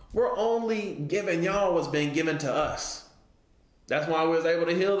 we're only giving y'all what's been given to us. That's why we was able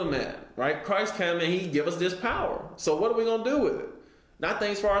to heal the man, right? Christ came and he gave us this power. So what are we going to do with it? Not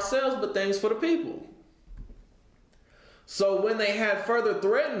things for ourselves, but things for the people. So when they had further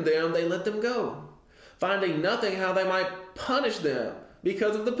threatened them, they let them go, finding nothing how they might punish them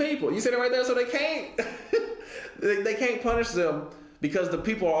because of the people. You see that right there? So they can't, they can't punish them because the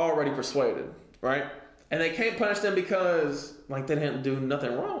people are already persuaded, right? And they can't punish them because, they didn't do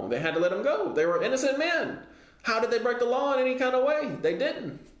nothing wrong. They had to let them go. They were innocent men. How did they break the law in any kind of way? They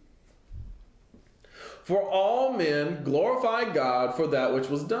didn't. For all men glorified God for that which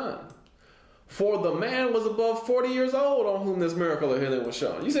was done. For the man was above 40 years old on whom this miracle of healing was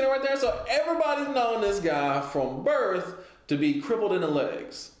shown. You see that right there? So everybody's known this guy from birth to be crippled in the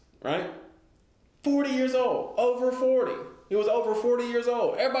legs, right? 40 years old, over 40. He was over 40 years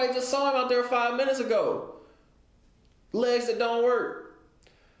old. Everybody just saw him out there 5 minutes ago. Legs that don't work.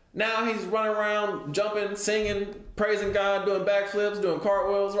 Now he's running around, jumping, singing, praising God, doing backflips, doing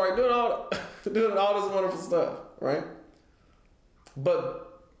cartwheels, right? Doing all this wonderful stuff, right? Verse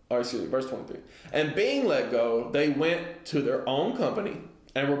 23. And being let go, they went to their own company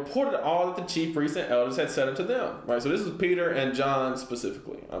and reported all that the chief priests and elders had said unto them, right? So this is Peter and John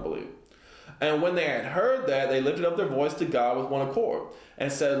specifically, I believe. And when they had heard that, they lifted up their voice to God with one accord, and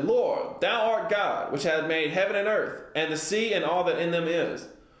said, Lord, thou art God, which hath made heaven and earth, and the sea and all that in them is,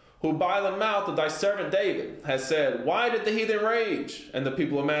 who by the mouth of thy servant David has said, why did the heathen rage, and the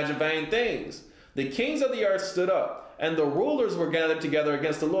people imagine vain things? The kings of the earth stood up, and the rulers were gathered together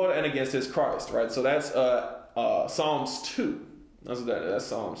against the Lord and against his Christ. Right? So that's Psalms 2. That's what that is. That's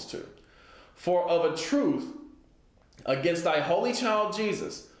Psalms 2. For of a truth, against thy holy child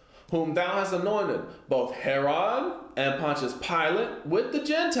Jesus, whom thou hast anointed, both Herod and Pontius Pilate, with the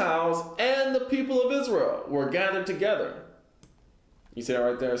Gentiles and the people of Israel, were gathered together. You see that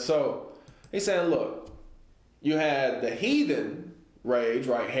right there? So he's saying, look, you had the heathen rage,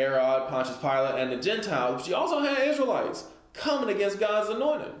 right? Herod, Pontius Pilate, and the Gentiles, but you also had Israelites coming against God's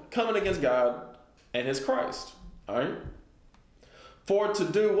anointed, coming against God and his Christ. All right? For to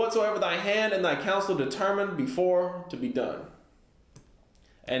do whatsoever thy hand and thy counsel determined before to be done.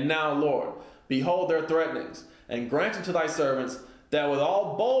 And now, Lord, behold their threatenings, and grant unto thy servants that with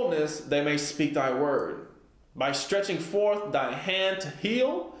all boldness they may speak thy word, by stretching forth thy hand to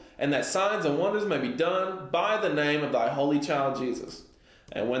heal, and that signs and wonders may be done by the name of thy holy child Jesus.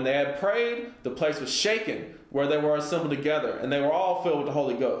 And when they had prayed, the place was shaken where they were assembled together, and they were all filled with the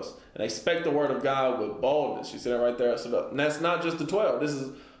Holy Ghost. And they spake the word of God with boldness. You see that right there? So that's not just the 12. This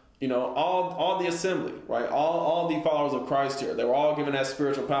is all the assembly, right? All the followers of Christ here, they were all given that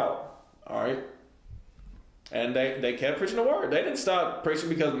spiritual power, all right? And they kept preaching the word. They didn't stop preaching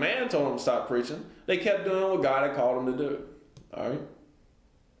because man told them to stop preaching. They kept doing what God had called them to do, all right?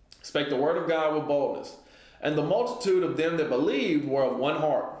 Spake the word of God with boldness. And the multitude of them that believed were of one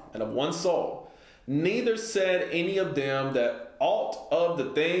heart and of one soul. Neither said any of them that aught of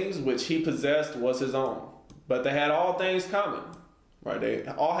the things which he possessed was his own, but they had all things common, right? They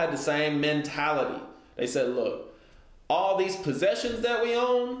all had the same mentality. They said, look, all these possessions that we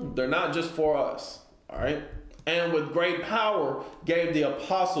own, they're not just for us, all right? And with great power gave the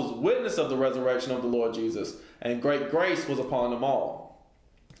apostles witness of the resurrection of the Lord Jesus, and great grace was upon them all.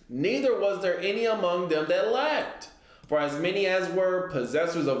 Neither was there any among them that lacked. For as many as were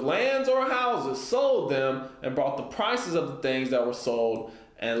possessors of lands or houses sold them, and brought the prices of the things that were sold,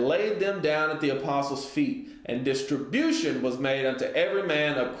 and laid them down at the apostles' feet. And distribution was made unto every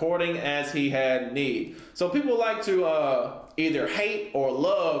man according as he had need. So people like to either hate or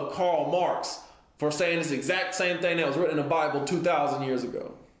love Karl Marx for saying this exact same thing that was written in the Bible 2,000 years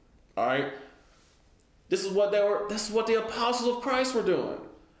ago. All right? This is what the apostles of Christ were doing.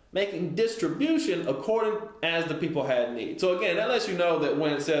 Making distribution according as the people had need. So again, that lets you know that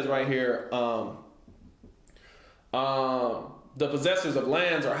when it says right here, the possessors of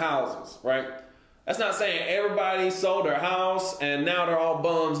lands or houses, right? That's not saying everybody sold their house and now they're all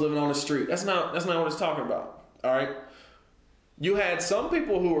bums living on the street. That's not what it's talking about. All right. You had some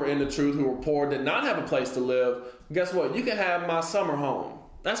people who were in the truth, who were poor, did not have a place to live. Guess what? You can have my summer home.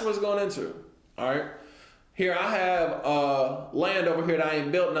 That's what it's going into. All right. Here, I have land over here that I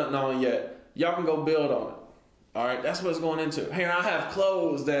ain't built nothing on yet. Y'all can go build on it. All right, that's what it's going into. Here, I have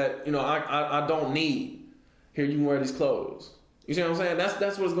clothes that, I don't need. Here, you can wear these clothes. You see what I'm saying?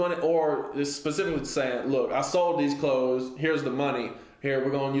 That's what's going in. Or it's specifically saying, look, I sold these clothes. Here's the money. Here,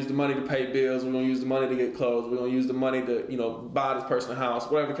 we're going to use the money to pay bills. We're going to use the money to get clothes. We're going to use the money to, buy this person a house,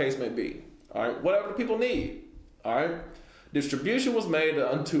 whatever the case may be. All right, whatever the people need. All right. Distribution was made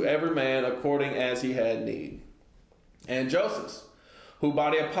unto every man according as he had need. And Joseph, who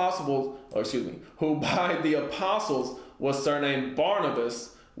by the apostles was surnamed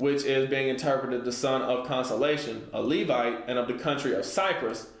Barnabas, which is being interpreted the son of consolation, a Levite and of the country of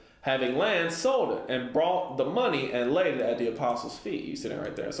Cyprus, having land, sold it and brought the money and laid it at the apostles' feet. You see that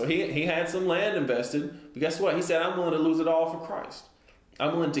right there. So he had some land invested, but guess what? He said, I'm willing to lose it all for Christ.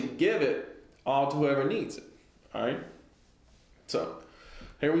 I'm willing to give it all to whoever needs it. All right. So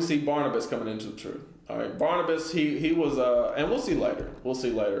here we see Barnabas coming into the truth. All right, Barnabas, he was, and we'll see later.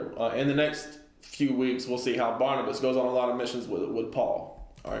 In the next few weeks, we'll see how Barnabas goes on a lot of missions with Paul.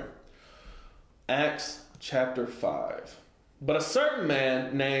 All right. Acts chapter 5. But a certain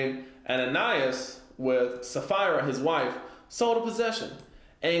man named Ananias with Sapphira, his wife, sold a possession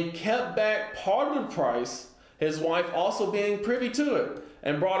and kept back part of the price, his wife also being privy to it,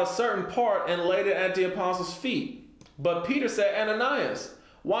 and brought a certain part and laid it at the apostles' feet. But Peter said, Ananias,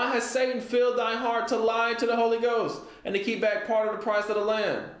 why has Satan filled thy heart to lie to the Holy Ghost and to keep back part of the price of the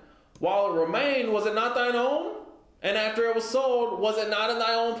land? While it remained, was it not thine own? And after it was sold, was it not in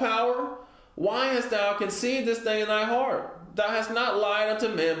thy own power? Why hast thou conceived this thing in thy heart? Thou hast not lied unto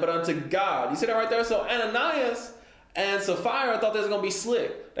men, but unto God. You see that right there? So Ananias and Sapphira thought they was going to be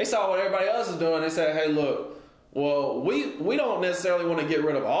slick. They saw what everybody else is doing. They said, hey, look, well, we don't necessarily want to get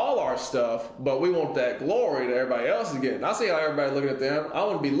rid of all our stuff, but we want that glory that everybody else is getting. I see how everybody looking at them. I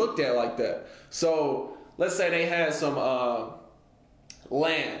want to be looked at like that. So let's say they had some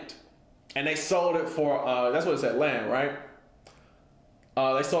land, and they sold it for, that's what it said, land, right?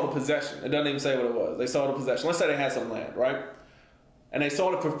 They sold a possession. It doesn't even say what it was. They sold a possession. Let's say they had some land, right? And they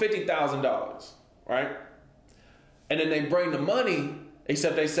sold it for $50,000, right? And then they bring the money,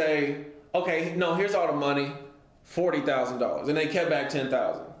 except they say, okay, no, here's all the money. $40,000, and they kept back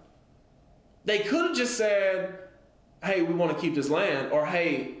 $10,000. They could have just said, hey, we want to keep this land, or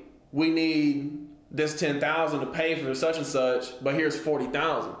hey, we need this $10,000 to pay for such and such, but here's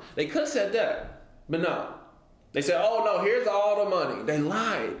 $40,000. They could have said that, but no. They said, oh no, here's all the money. They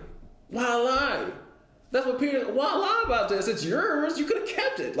lied. Why lie? That's what Peter, why lie about this? It's yours. You could have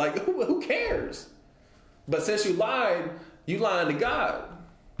kept it. Like, who cares? But since you lied, you lied to God.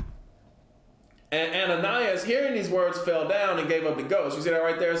 And Ananias, hearing these words, fell down and gave up the ghost. You see that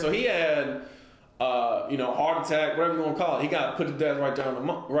right there? So he had, heart attack, whatever you want to call it. He got put to death right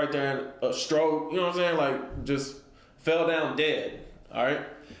there in a stroke. You know what I'm saying? Like, just fell down dead. All right?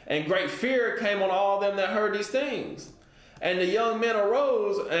 And great fear came on all them that heard these things. And the young men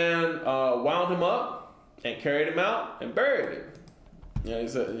arose and wound him up and carried him out and buried him. Yeah, he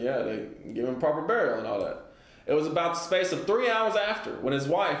said, yeah, they give him proper burial and all that. It was about the space of 3 hours after, when his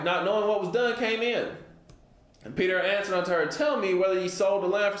wife, not knowing what was done, came in. And Peter answered unto her, Tell me whether ye sold the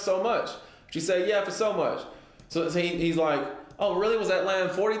land for so much. She said, Yeah, for so much. So he's like, Oh, really? Was that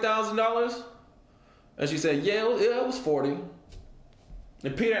land $40,000? And she said, Yeah, it was 40.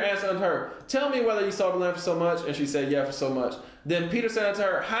 And Peter answered unto her, Tell me whether you sold the land for so much. And she said, Yeah, for so much. Then Peter said unto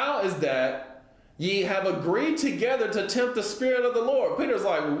her, How is that ye have agreed together to tempt the Spirit of the Lord? Peter's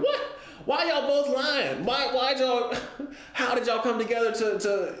like, What? Why y'all both lying? Why y'all? How did y'all come together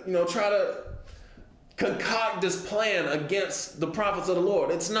to try to concoct this plan against the prophets of the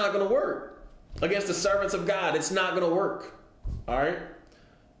Lord? It's not going to work. Against the servants of God, it's not going to work. All right.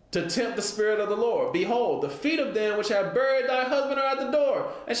 To tempt the Spirit of the Lord. Behold, the feet of them which have buried thy husband are at the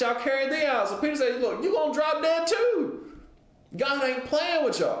door, and shall carry thee out. So Peter said, Look, you're going to drop dead too. God ain't playing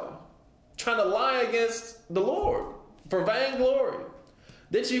with y'all. Trying to lie against the Lord for vainglory.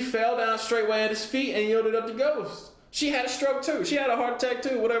 Then she fell down straightway at his feet and yielded up the ghost. She had a stroke too. She had a heart attack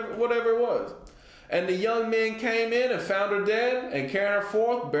too, whatever it was. And the young men came in and found her dead, and carrying her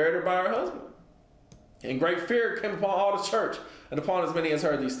forth, buried her by her husband. And great fear came upon all the church, and upon as many as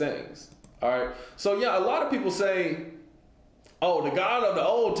heard these things. All right. So yeah, a lot of people say, oh, the God of the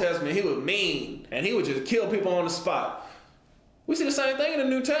Old Testament, he was mean, and he would just kill people on the spot. We see the same thing in the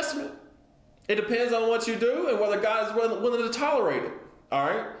New Testament. It depends on what you do and whether God is willing to tolerate it. All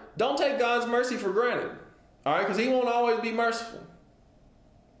right. Don't take God's mercy for granted. All right. Because he won't always be merciful.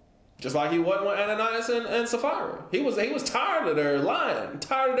 Just like he wasn't with Ananias and Sapphira. He was tired of their lying,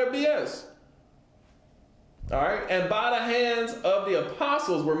 tired of their BS. All right. And by the hands of the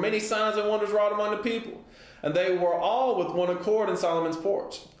apostles were many signs and wonders wrought among the people. And they were all with one accord in Solomon's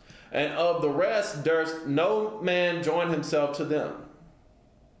porch. And of the rest durst no man join himself to them.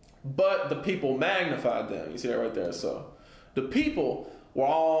 But the people magnified them. You see that right there. So the people were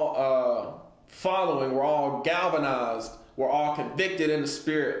all following, were all galvanized, were all convicted in the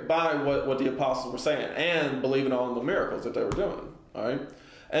spirit by what the apostles were saying and believing on the miracles that they were doing. All right.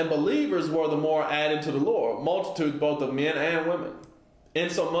 And believers were the more added to the Lord, multitudes both of men and women,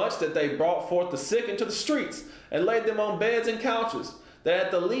 insomuch that they brought forth the sick into the streets and laid them on beds and couches, that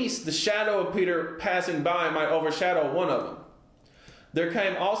at the least the shadow of Peter passing by might overshadow one of them. There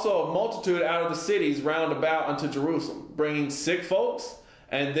came also a multitude out of the cities round about unto Jerusalem, bringing sick folks,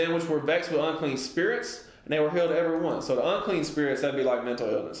 and them which were vexed with unclean spirits, and they were healed every one. So the unclean spirits, that'd be like mental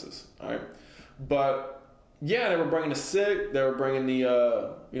illnesses, all right? But yeah, they were bringing the sick, they were bringing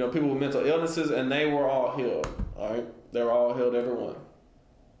the people with mental illnesses, and they were all healed, all right? They were all healed, every one.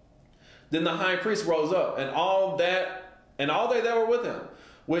 Then the high priest rose up, and all they that were with him,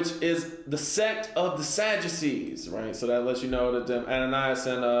 which is the sect of the Sadducees, right? So that lets you know that them Ananias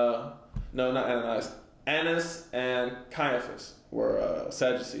and Annas and Caiaphas were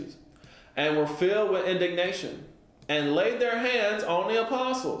Sadducees, and were filled with indignation, and laid their hands on the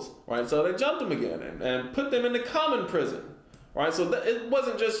apostles, right? So they jumped them again and put them in the common prison, right? So it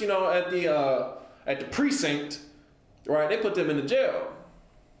wasn't just at the precinct, right? They put them in the jail.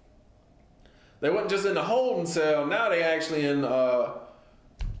 They weren't just in the holding cell. Now they actually in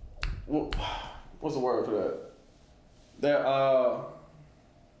what's the word for that? They're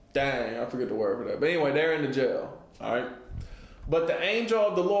dang, I forget the word for that. But anyway, they're in the jail. All right. But the angel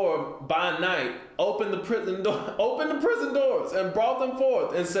of the Lord by night opened the prison doors and brought them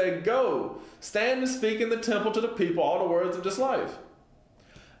forth and said, Go, stand and speak in the temple to the people all the words of this life.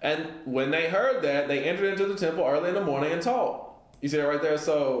 And when they heard that, they entered into the temple early in the morning and taught. You see that right there?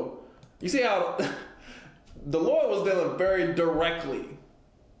 So you see how the Lord was dealing very directly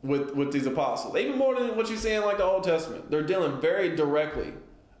with these apostles, even more than what you see in like the Old Testament. They're dealing very directly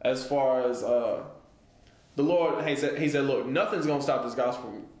as far as the Lord. He said, look, nothing's going to stop this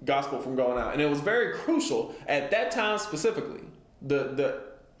gospel from going out. And it was very crucial at that time specifically, the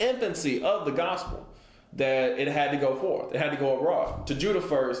infancy of the gospel, that it had to go forth. It had to go abroad, to Judah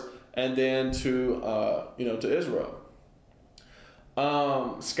first, and then to Israel.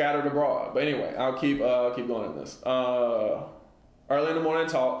 Scattered abroad. But anyway, I'll keep going in this. Early in the morning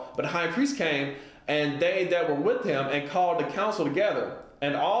taught, but the high priest came, and they that were with him, and called the council together,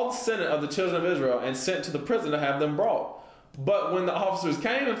 and all the senate of the children of Israel, and sent to the prison to have them brought. But when the officers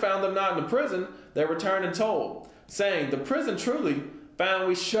came and found them not in the prison, they returned and told, saying, The prison truly found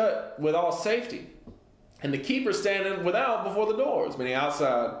we shut with all safety, and the keeper standing without before the doors, meaning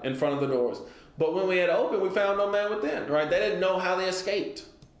outside in front of the doors. But when we had opened, we found no man within, right? They didn't know how they escaped.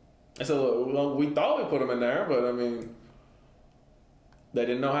 And so, well, we thought we put them in there, but I mean, they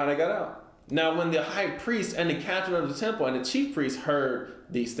didn't know how they got out. Now, when the high priest and the captain of the temple and the chief priest heard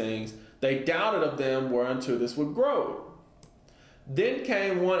these things, they doubted of them whereunto this would grow. Then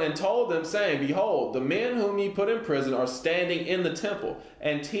came one and told them, saying, Behold, the men whom ye put in prison are standing in the temple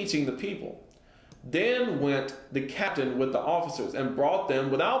and teaching the people. Then went the captain with the officers and brought them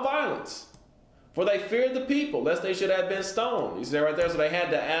without violence, for they feared the people, lest they should have been stoned. You see that right there? So they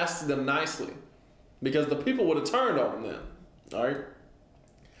had to ask them nicely, because the people would have turned on them. All right?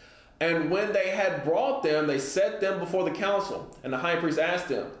 And when they had brought them, they set them before the council. And the high priest asked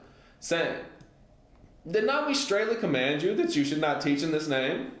them, saying, Did not we straitly command you that you should not teach in this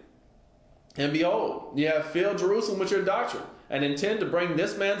name? And behold, ye have filled Jerusalem with your doctrine, and intend to bring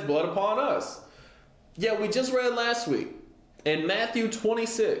this man's blood upon us. Yet we just read last week in Matthew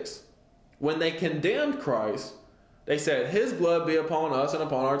 26, when they condemned Christ, they said, His blood be upon us and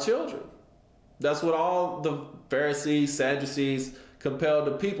upon our children. That's what all the Pharisees, Sadducees compelled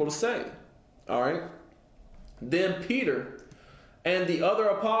the people to say. All right. Then Peter and the other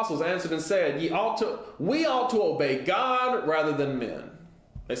apostles answered and said, we ought to obey God rather than men.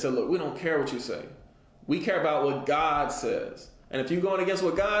 They said, look, we don't care what you say. We care about what God says. And if you're going against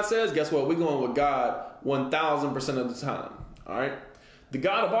what God says, guess what? We're going with God 1,000% of the time. All right. The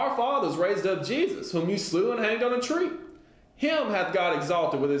God of our fathers raised up Jesus, whom you slew and hanged on a tree. Him hath God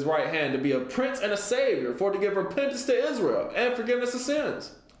exalted with his right hand to be a prince and a savior, for to give repentance to Israel and forgiveness of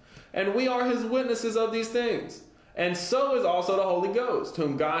sins. And we are his witnesses of these things. And so is also the Holy Ghost,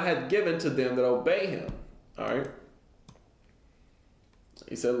 whom God hath given to them that obey him. All right.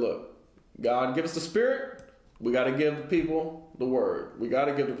 He said, look, God give us the Spirit. We got to give the people the word. We got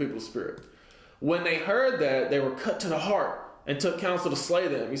to give the people the Spirit. When they heard that, they were cut to the heart and took counsel to slay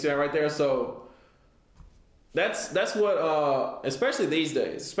them. You see that right there? So that's what, especially these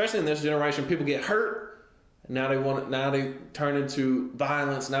days, especially in this generation, people get hurt. And now they turn into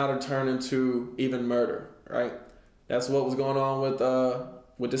violence. Now they turn into even murder, right? That's what was going on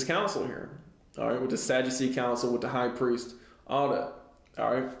with this council here. All right, with the Sadducee council, with the high priest, all that.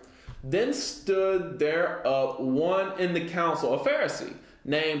 All right. Then stood there up one in the council, a Pharisee,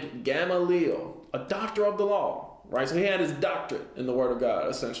 named Gamaliel, a doctor of the law. Right, so he had his doctorate in the word of God,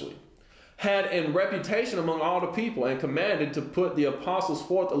 essentially. Had in reputation among all the people, and commanded to put the apostles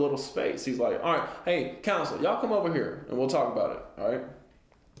forth a little space. He's like, all right, hey, council, y'all come over here and we'll talk about it. All right.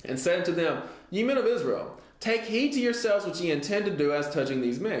 And said unto them, Ye men of Israel, take heed to yourselves what ye intend to do as touching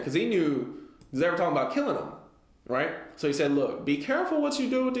these men. Because he knew they were talking about killing them. Right? So he said, look, be careful what you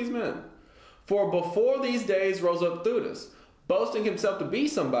do with these men. For before these days rose up Theudas, boasting himself to be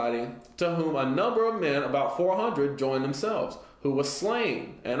somebody, to whom a number of men, about 400, joined themselves, who was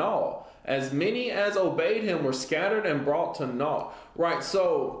slain and all. As many as obeyed him were scattered and brought to naught. Right,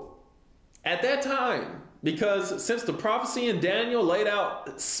 so at that time, because since the prophecy in Daniel laid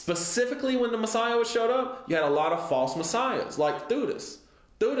out specifically when the Messiah showed up, you had a lot of false messiahs, like Theudas.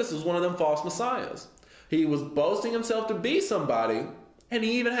 Theudas was one of them false messiahs. He was boasting himself to be somebody, and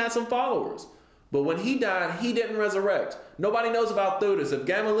he even had some followers. But when he died, he didn't resurrect. Nobody knows about Theudas. If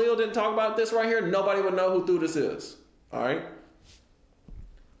Gamaliel didn't talk about this right here, nobody would know who Theudas is. All right?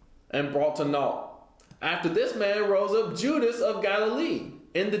 And brought to naught. After this man rose up Judas of Galilee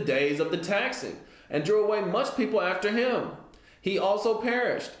in the days of the taxing, and drew away much people after him. He also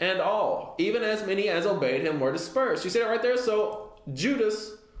perished, and all, even as many as obeyed him, were dispersed. You see that right there? So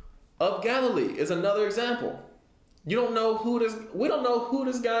Judas of Galilee is another example. We don't know who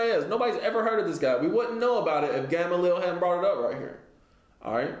this guy is. Nobody's ever heard of this guy. We wouldn't know about it if Gamaliel hadn't brought it up right here.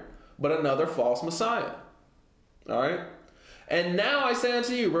 All right? But another false Messiah. All right? And now I say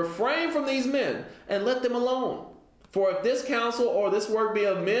unto you, refrain from these men and let them alone. For if this counsel or this work be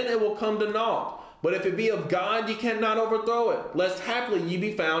of men, it will come to naught. But if it be of God, ye cannot overthrow it, lest haply ye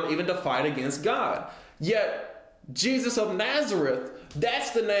be found even to fight against God. Yet Jesus of Nazareth,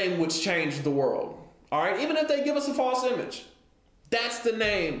 that's the name which changed the world. All right, even if they give us a false image, that's the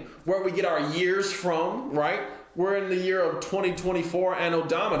name where we get our years from, right? We're in the year of 2024, Anno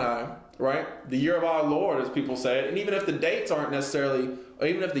Domini, right? The year of our Lord, as people say it. And even if the dates aren't necessarily, or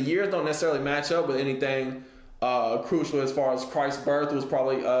even if the years don't necessarily match up with anything crucial as far as Christ's birth, was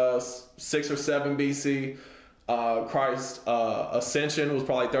probably 6 or 7 BC. Christ's ascension was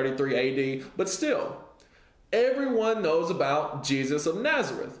probably 33 AD. But still, everyone knows about Jesus of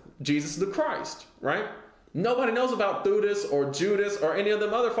Nazareth, Jesus the Christ, right? Nobody knows about Theudas or Judas or any of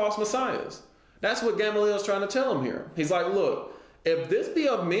them other false messiahs. That's what Gamaliel is trying to tell him here. He's like, look, if this be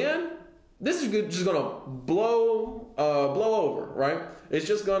of men, this is just going to blow over, right? It's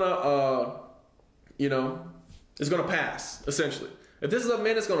just going to, it's going to pass, essentially. If this is of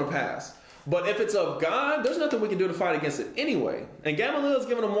men, it's going to pass. But if it's of God, there's nothing we can do to fight against it anyway. And Gamaliel is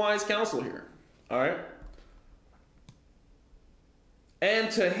giving them wise counsel here, all right?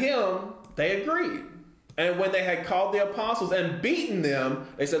 And to him, they agreed. And when they had called the apostles and beaten them,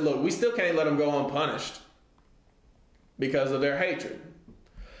 they said, look, we still can't let them go unpunished because of their hatred.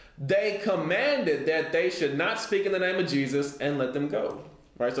 They commanded that they should not speak in the name of Jesus and let them go.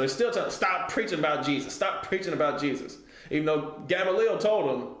 Right? So they still tell them, stop preaching about Jesus. Stop preaching about Jesus. Even though Gamaliel told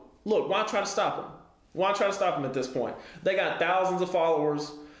them, look, why try to stop them? Why try to stop them at this point? They got thousands of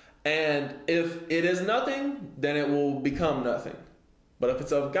followers. And if it is nothing, then it will become nothing. But if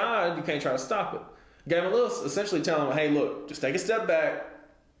it's of God, you can't try to stop it. Gamaliel is essentially telling them, hey, look, just take a step back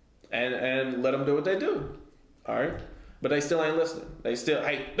and let them do what they do. All right? But they still ain't listening. They still,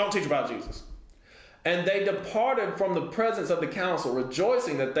 hey, don't teach about Jesus. And they departed from the presence of the council,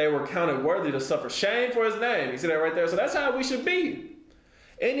 rejoicing that they were counted worthy to suffer shame for his name. You see that right there? So that's how we should be.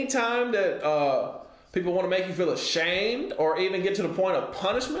 Anytime that people want to make you feel ashamed or even get to the point of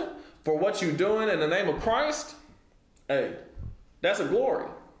punishment for what you're doing in the name of Christ, hey, that's a glory.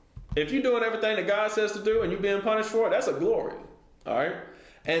 If you're doing everything that God says to do and you're being punished for it, that's a glory. All right?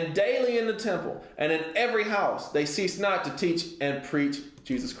 And daily in the temple and in every house, they cease not to teach and preach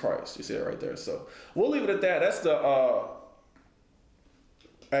Jesus Christ. You see it right there. So we'll leave it at that. That's the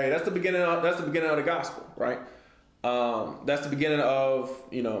beginning of the gospel, right? That's the beginning of,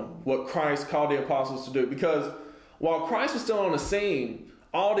 what Christ called the apostles to do. Because while Christ was still on the scene,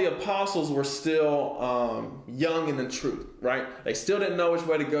 all the apostles were still young in the truth, right? They still didn't know which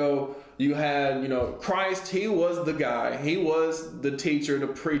way to go. You had, Christ, he was the guy. He was the teacher, the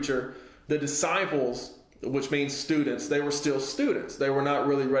preacher. The disciples, which means students, they were still students. They were not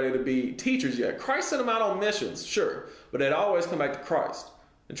really ready to be teachers yet. Christ sent them out on missions, sure. But they'd always come back to Christ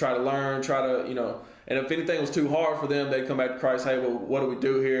and try to learn, and if anything was too hard for them, they'd come back to Christ. Hey, well, what do we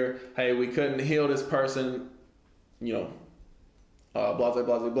do here? Hey, we couldn't heal this person, blah, blah, blah,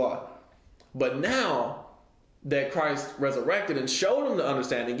 blah, blah. But now that Christ resurrected and showed them the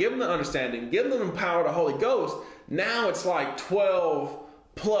understanding, given them the power of the Holy Ghost, now it's like 12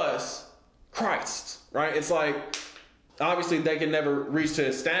 plus Christ, right? It's like, obviously they can never reach to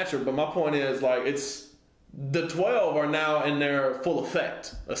his stature, but my point is, like, it's the 12 are now in their full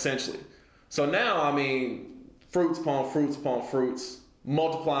effect, essentially. So now, fruits upon fruits upon fruits,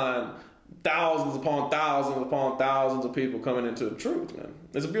 multiplying thousands upon thousands upon thousands of people coming into the truth, man.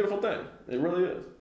 It's a beautiful thing. It really is.